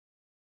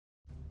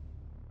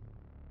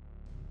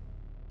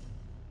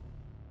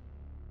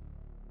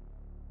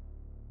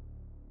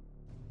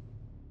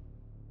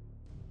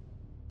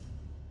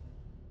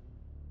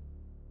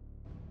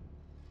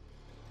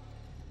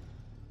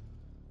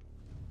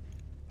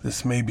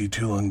This may be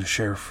too long to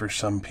share for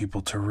some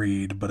people to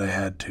read, but I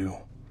had to.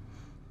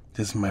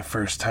 This is my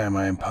first time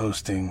I am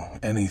posting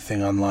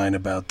anything online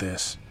about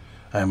this.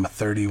 I am a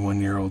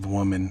 31-year-old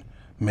woman,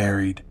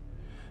 married,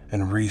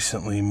 and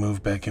recently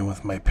moved back in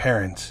with my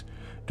parents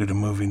due to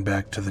moving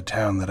back to the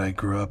town that I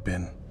grew up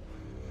in.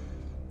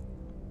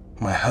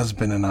 My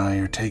husband and I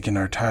are taking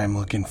our time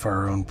looking for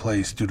our own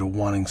place due to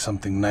wanting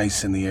something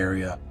nice in the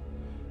area,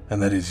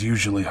 and that is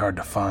usually hard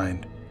to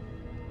find.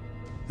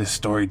 This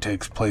story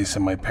takes place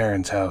in my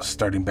parents' house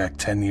starting back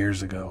 10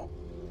 years ago.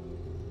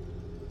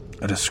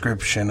 A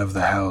description of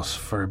the house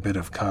for a bit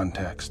of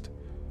context.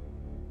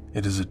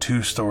 It is a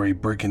 2-story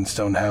brick and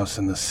stone house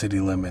in the city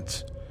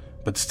limits,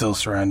 but still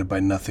surrounded by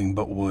nothing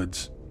but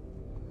woods.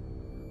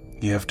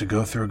 You have to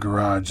go through a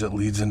garage that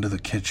leads into the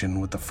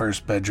kitchen with the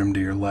first bedroom to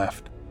your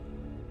left.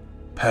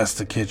 Past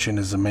the kitchen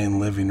is the main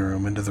living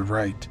room, and to the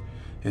right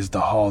is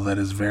the hall that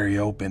is very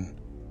open.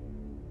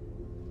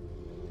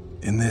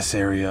 In this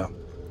area,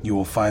 you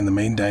will find the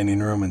main dining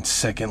room and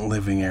second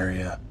living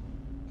area,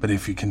 but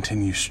if you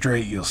continue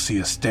straight, you'll see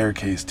a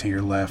staircase to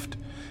your left,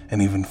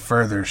 and even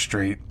further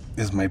straight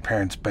is my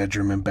parents'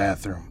 bedroom and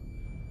bathroom.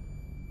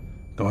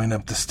 Going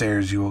up the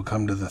stairs, you will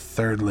come to the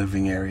third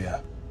living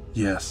area.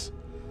 Yes,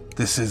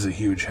 this is a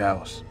huge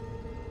house,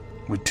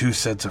 with 2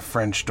 sets of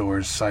French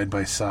doors side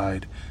by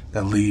side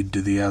that lead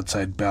to the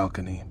outside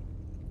balcony.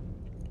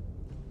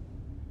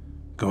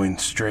 Going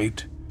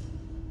straight,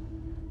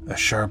 a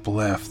sharp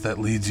left that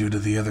leads you to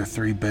the other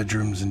 3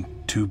 bedrooms and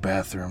 2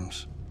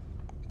 bathrooms.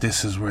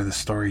 This is where the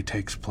story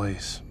takes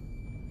place.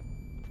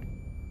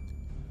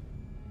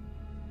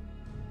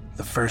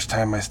 The first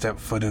time I stepped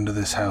foot into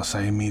this house,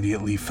 I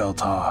immediately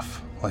felt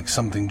off, like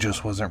something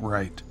just wasn't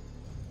right.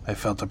 I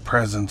felt a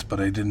presence, but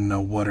I didn't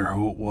know what or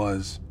who it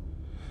was.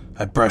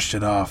 I brushed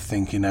it off,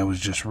 thinking I was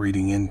just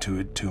reading into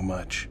it too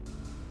much.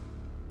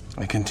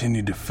 I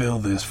continued to feel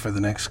this for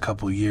the next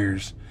couple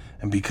years,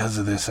 and because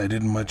of this, I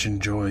didn't much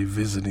enjoy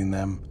visiting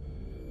them.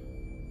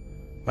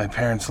 My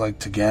parents liked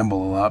to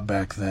gamble a lot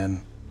back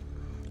then,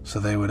 so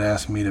they would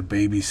ask me to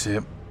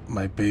babysit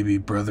my baby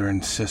brother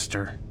and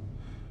sister.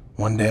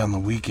 One day on the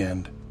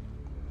weekend,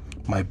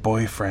 my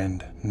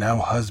boyfriend, now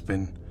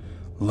husband,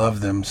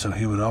 loved them, so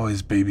he would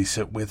always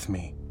babysit with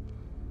me.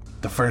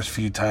 The first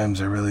few times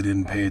I really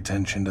didn't pay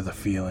attention to the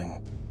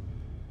feeling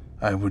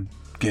I would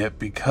get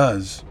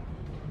because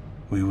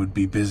we would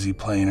be busy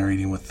playing or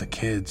eating with the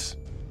kids.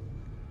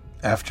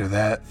 After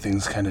that,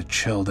 things kind of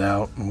chilled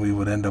out and we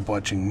would end up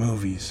watching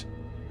movies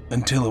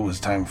until it was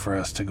time for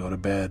us to go to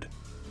bed.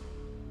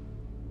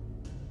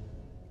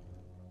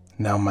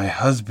 Now, my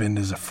husband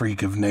is a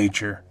freak of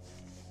nature.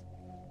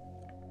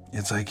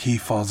 It's like he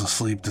falls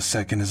asleep the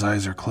second his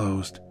eyes are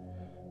closed.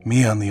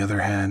 Me, on the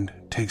other hand,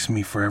 takes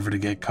me forever to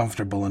get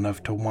comfortable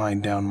enough to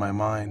wind down my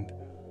mind.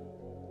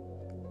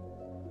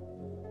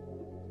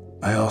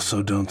 I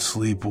also don't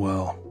sleep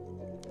well,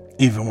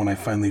 even when I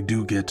finally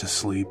do get to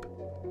sleep.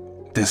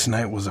 This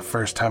night was the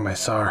first time I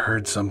saw or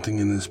heard something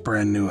in this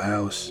brand new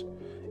house,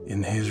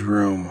 in his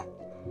room.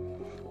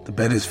 The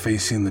bed is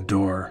facing the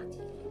door,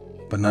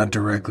 but not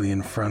directly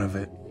in front of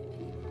it.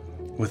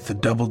 With the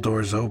double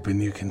doors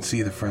open, you can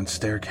see the front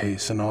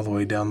staircase and all the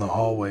way down the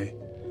hallway,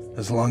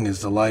 as long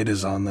as the light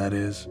is on, that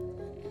is.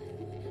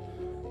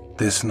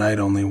 This night,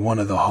 only one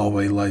of the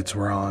hallway lights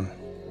were on.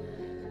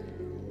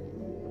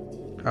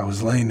 I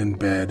was laying in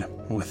bed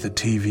with the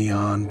TV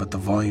on but the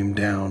volume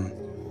down,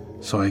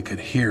 so I could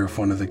hear if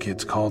one of the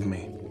kids called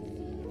me.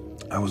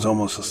 I was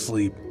almost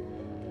asleep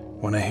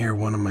when I hear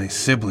one of my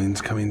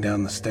siblings coming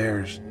down the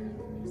stairs.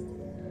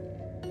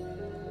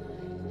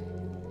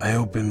 I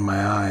open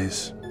my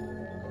eyes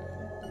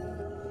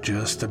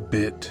just a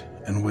bit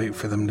and wait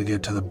for them to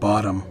get to the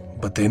bottom,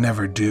 but they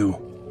never do.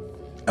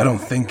 I don't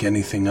think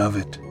anything of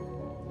it.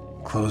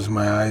 Close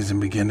my eyes and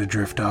begin to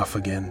drift off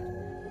again.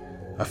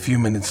 A few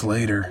minutes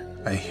later,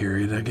 I hear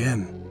it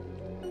again.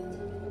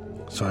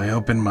 So I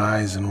open my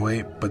eyes and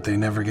wait, but they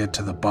never get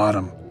to the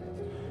bottom.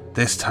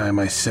 This time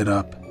I sit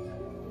up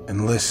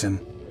and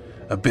listen,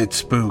 a bit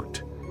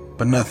spooked,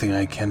 but nothing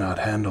I cannot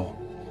handle.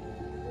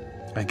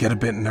 I get a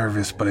bit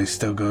nervous, but I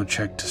still go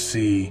check to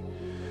see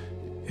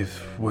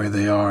if where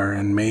they are,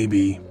 and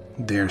maybe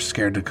they are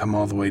scared to come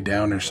all the way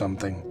down or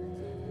something.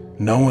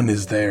 No one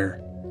is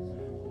there.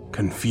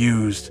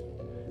 Confused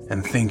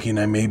and thinking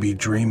I may be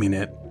dreaming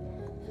it,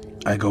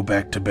 I go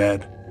back to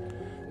bed,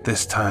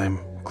 this time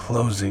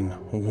closing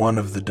one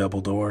of the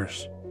double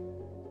doors.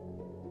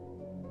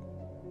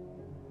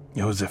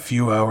 It was a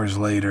few hours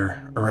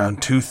later,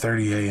 around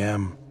 2:30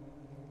 a.m.,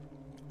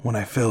 when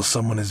I feel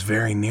someone is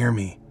very near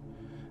me,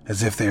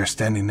 as if they are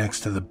standing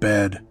next to the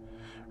bed,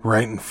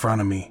 right in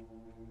front of me.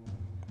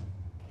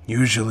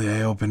 Usually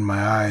I opened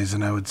my eyes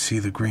and I would see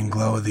the green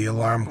glow of the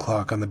alarm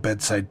clock on the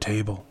bedside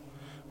table,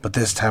 but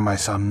this time I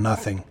saw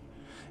nothing.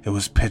 It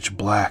was pitch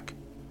black.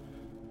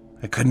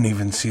 I couldn't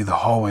even see the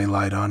hallway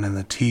light on, and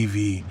the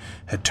TV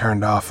had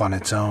turned off on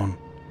its own.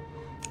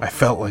 I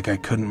felt like I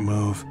couldn't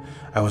move.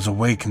 I was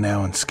awake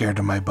now and scared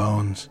to my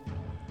bones.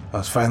 I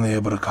was finally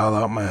able to call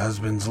out my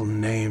husband's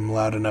name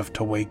loud enough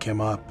to wake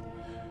him up.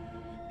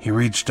 He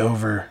reached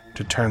over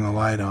to turn the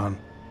light on,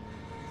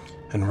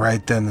 and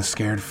right then the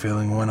scared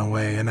feeling went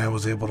away and I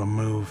was able to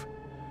move.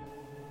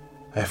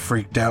 I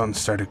freaked out and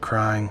started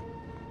crying.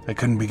 I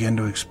couldn't begin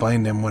to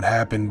explain to him what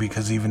happened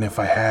because even if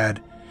I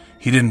had,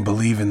 he didn't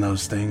believe in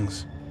those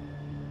things.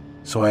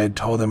 So I had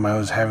told him I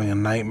was having a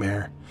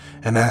nightmare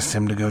and asked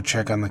him to go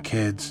check on the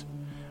kids.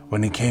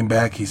 When he came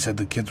back, he said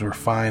the kids were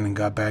fine and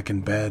got back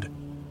in bed.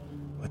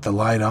 With the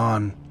light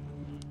on,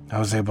 I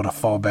was able to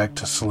fall back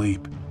to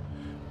sleep.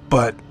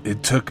 But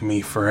it took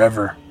me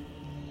forever.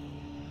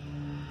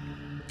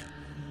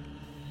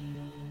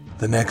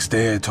 The next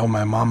day I told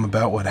my mom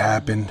about what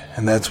happened,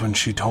 and that's when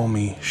she told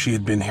me she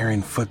had been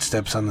hearing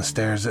footsteps on the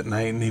stairs at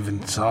night and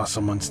even saw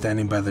someone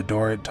standing by the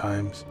door at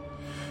times.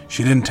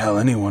 She didn't tell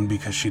anyone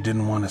because she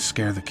didn't want to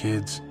scare the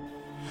kids.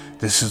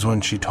 This is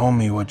when she told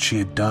me what she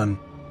had done.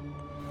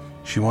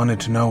 She wanted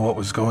to know what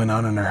was going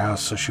on in her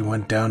house, so she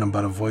went down and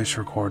bought a voice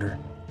recorder.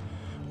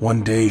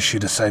 One day she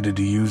decided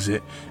to use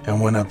it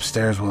and went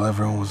upstairs while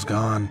everyone was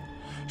gone.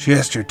 She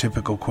asked your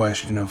typical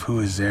question of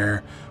who is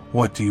there,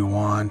 what do you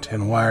want,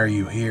 and why are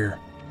you here?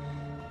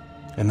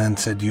 And then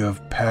said you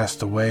have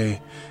passed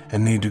away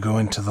and need to go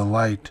into the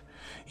light.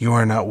 You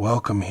are not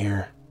welcome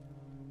here.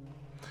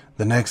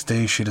 The next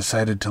day she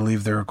decided to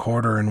leave the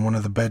recorder in one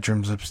of the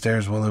bedrooms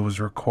upstairs while it was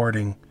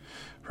recording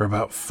for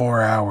about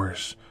 4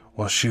 hours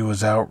while she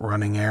was out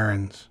running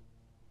errands.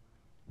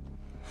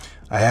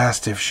 I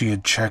asked if she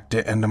had checked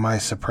it, and to my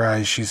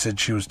surprise she said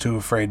she was too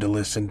afraid to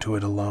listen to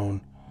it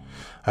alone.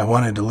 I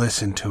wanted to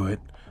listen to it.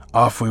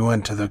 Off we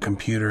went to the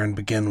computer and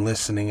began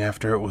listening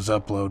after it was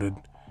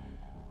uploaded.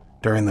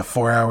 During the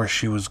 4 hours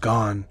she was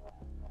gone,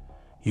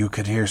 you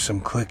could hear some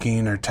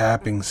clicking or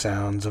tapping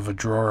sounds of a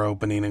drawer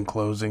opening and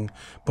closing,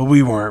 but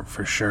we weren't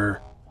for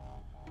sure.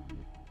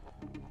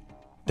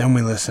 Then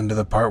we listened to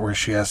the part where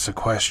she asked the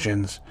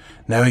questions.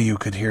 Now you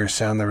could hear a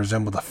sound that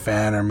resembled a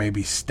fan or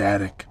maybe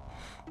static.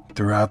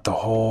 Throughout the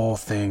whole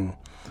thing,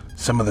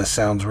 some of the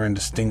sounds were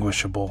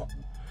indistinguishable,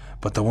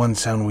 but the one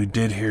sound we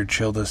did hear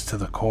chilled us to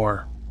the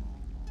core.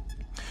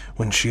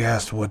 When she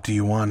asked, "What do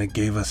you want?" it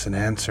gave us an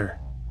answer.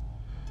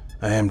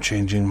 I am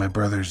changing my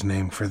brother's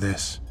name for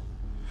this.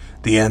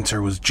 The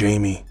answer was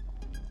Jamie.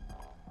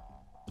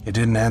 It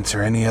didn't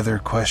answer any other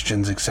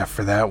questions except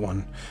for that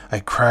one. I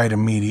cried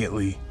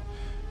immediately.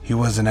 He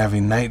wasn't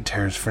having night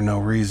terrors for no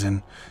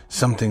reason.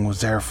 Something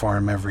was there for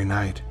him every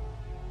night.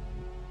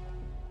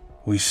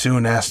 We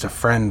soon asked a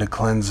friend to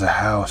cleanse the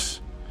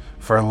house.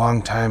 For a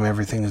long time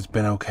everything has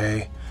been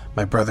okay.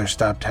 My brother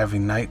stopped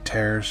having night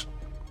terrors.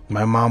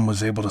 My mom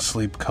was able to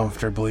sleep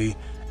comfortably,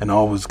 and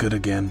all was good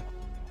again.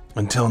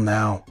 Until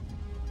now.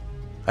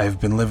 I have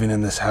been living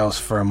in this house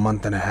for a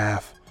month and a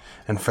half,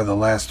 and for the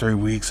last 3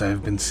 weeks I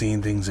have been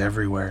seeing things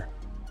everywhere.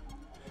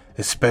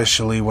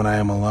 Especially when I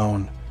am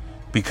alone.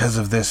 Because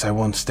of this, I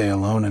won't stay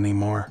alone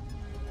anymore.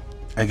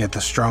 I get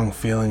the strong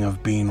feeling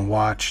of being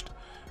watched.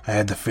 I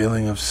had the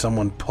feeling of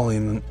someone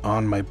pulling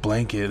on my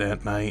blanket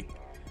at night.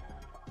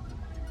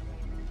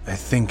 I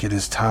think it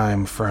is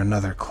time for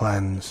another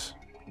cleanse.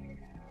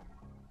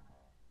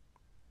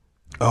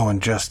 Oh,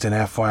 and just an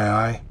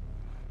FYI,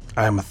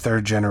 I am a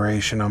third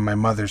generation on my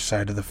mother's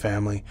side of the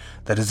family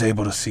that is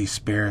able to see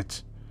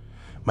spirits.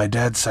 My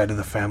dad's side of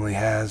the family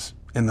has,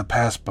 in the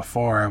past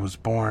before I was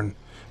born,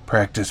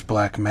 practiced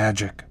black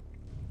magic.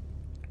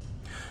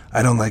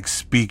 I don't like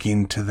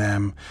speaking to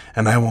them,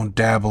 and I won't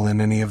dabble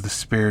in any of the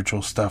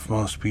spiritual stuff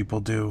most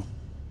people do.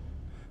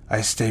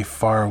 I stay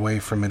far away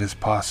from it as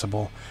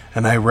possible,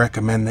 and I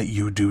recommend that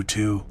you do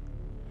too.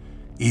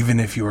 Even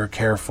if you are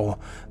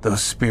careful,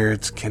 those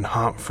spirits can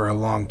haunt for a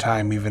long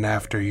time even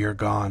after you're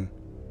gone.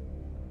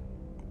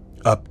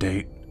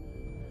 Update.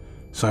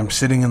 So I'm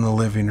sitting in the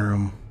living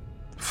room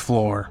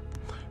floor,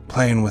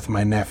 playing with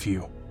my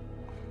nephew.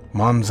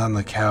 Mom's on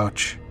the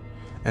couch,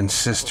 and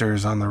sister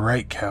is on the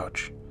right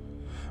couch.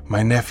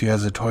 My nephew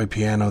has a toy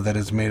piano that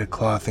is made of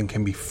cloth and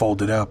can be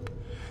folded up.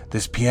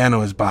 This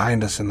piano is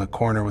behind us in the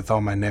corner with all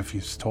my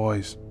nephew's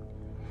toys.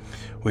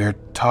 We are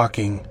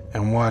talking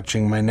and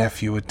watching my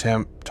nephew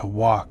attempt to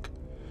walk.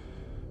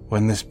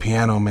 When this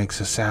piano makes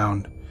a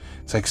sound,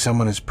 it's like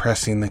someone is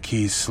pressing the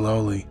keys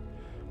slowly.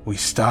 We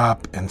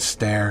stop and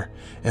stare,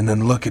 and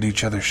then look at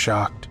each other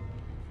shocked.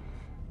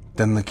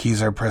 Then the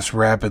keys are pressed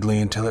rapidly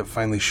until it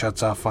finally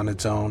shuts off on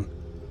its own.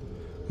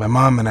 My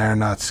mom and I are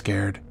not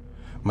scared.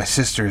 My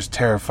sister is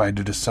terrified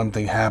due to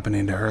something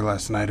happening to her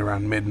last night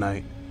around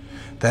midnight.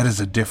 That is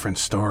a different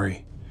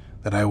story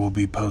that I will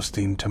be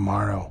posting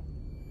tomorrow.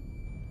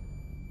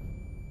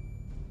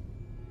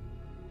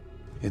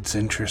 It's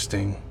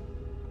interesting.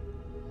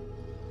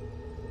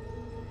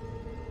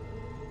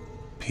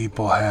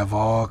 People have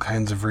all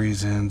kinds of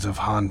reasons of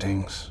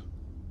hauntings,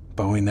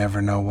 but we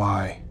never know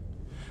why.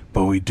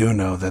 But we do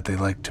know that they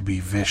like to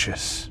be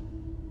vicious.